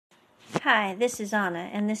Hi, this is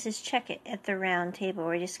Anna, and this is Check It at the Round Table,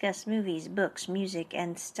 where we discuss movies, books, music,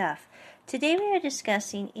 and stuff. Today we are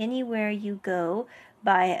discussing Anywhere You Go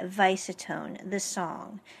by Vicetone, the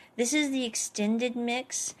song. This is the extended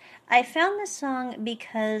mix. I found the song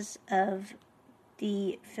because of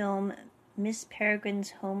the film Miss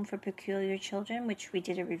Peregrine's Home for Peculiar Children, which we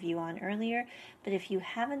did a review on earlier. But if you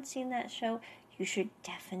haven't seen that show, you should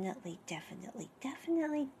definitely check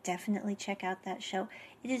out that show.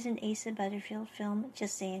 It is an Asa Butterfield film.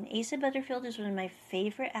 Just saying, Asa Butterfield is one of my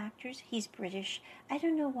favorite actors. He's British. I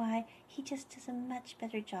don't know why. He just does a much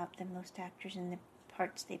better job than most actors in the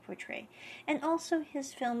parts they portray. And also,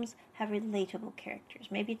 his films have relatable characters.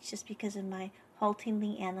 Maybe it's just because of my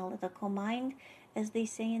haltingly analytical mind, as they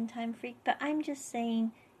say in Time Freak, but I'm just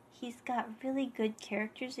saying he's got really good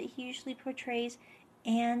characters that he usually portrays,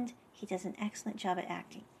 and he does an excellent job at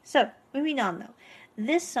acting. So, moving on though.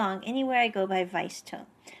 This song, Anywhere I Go by Vicetone.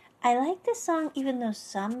 I like this song even though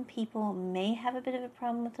some people may have a bit of a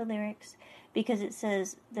problem with the lyrics, because it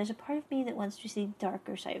says, there's a part of me that wants to see the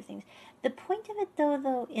darker side of things. The point of it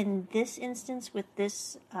though, in this instance with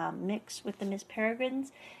this mix with the Miss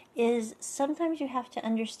Peregrines, is sometimes you have to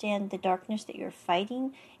understand the darkness that you're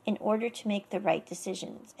fighting in order to make the right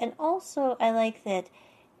decisions. And also, I like that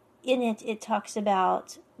in it talks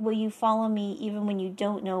about, will you follow me even when you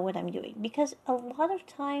don't know what I'm doing? Because a lot of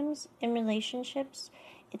times in relationships,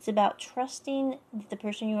 it's about trusting that the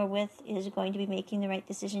person you are with is going to be making the right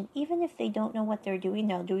decision. Even if they don't know what they're doing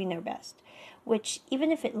their best. Which,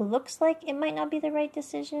 even if it looks like it might not be the right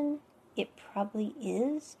decision, it probably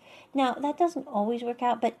is. Now, that doesn't always work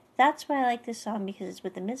out, but that's why I like this song, because it's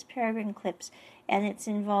with the Miss Peregrine clips, and it's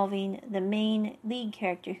involving the main lead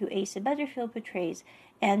character who Asa Butterfield portrays,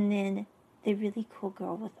 and then the really cool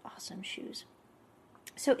girl with awesome shoes.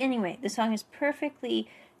 So anyway, the song is perfectly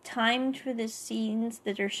timed for the scenes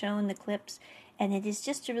that are shown, the clips, and it is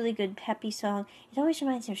just a really good peppy song. It always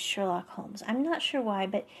reminds me of Sherlock Holmes. I'm not sure why,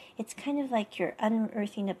 but it's kind of like you're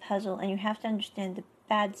unearthing a puzzle, and you have to understand the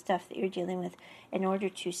bad stuff that you're dealing with in order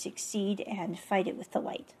to succeed and fight it with the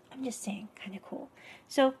light. I'm just saying, kind of cool.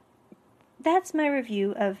 So that's my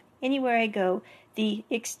review of Anywhere I Go, the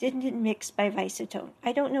extended mix by Vicetone.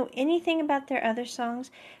 I don't know anything about their other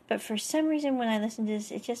songs, but for some reason when I listen to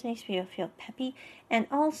this, it just makes me feel peppy, and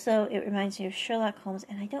also it reminds me of Sherlock Holmes,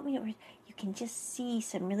 and I don't mean it, you can just see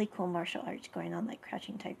some really cool martial arts going on, like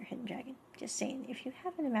Crouching Tiger, Hidden Dragon. Just saying, if you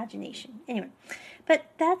have an imagination. Anyway,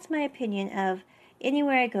 but that's my opinion of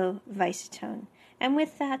Anywhere I Go, Vicetone. And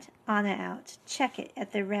with that, Anna out. Check it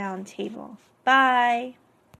at the round table. Bye!